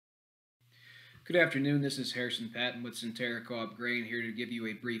Good afternoon. This is Harrison Patton with Centerra Co-op Grain here to give you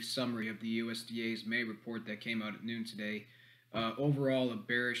a brief summary of the USDA's May report that came out at noon today. Overall, a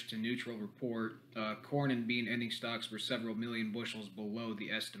bearish to neutral report. Corn and bean ending stocks were several million bushels below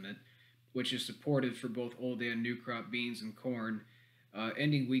the estimate, which is supportive for both old and new crop beans and corn.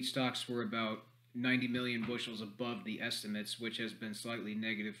 Ending wheat stocks were about 90 million bushels above the estimates, which has been slightly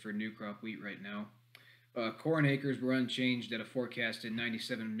negative for new crop wheat right now. Corn acres were unchanged at a forecasted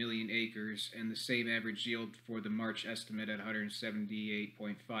 97 million acres, and the same average yield for the March estimate at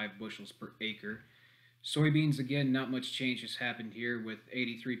 178.5 bushels per acre. Soybeans, again, not much change has happened here, with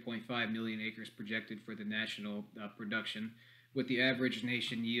 83.5 million acres projected for the national production, with the average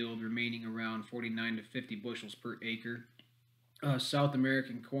nation yield remaining around 49 to 50 bushels per acre. South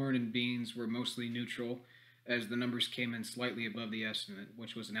American corn and beans were mostly neutral, as the numbers came in slightly above the estimate,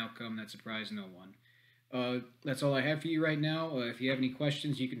 which was an outcome that surprised no one. That's all I have for you right now. If you have any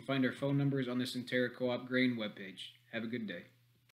questions, you can find our phone numbers on the Centerra Co-op Grain webpage. Have a good day.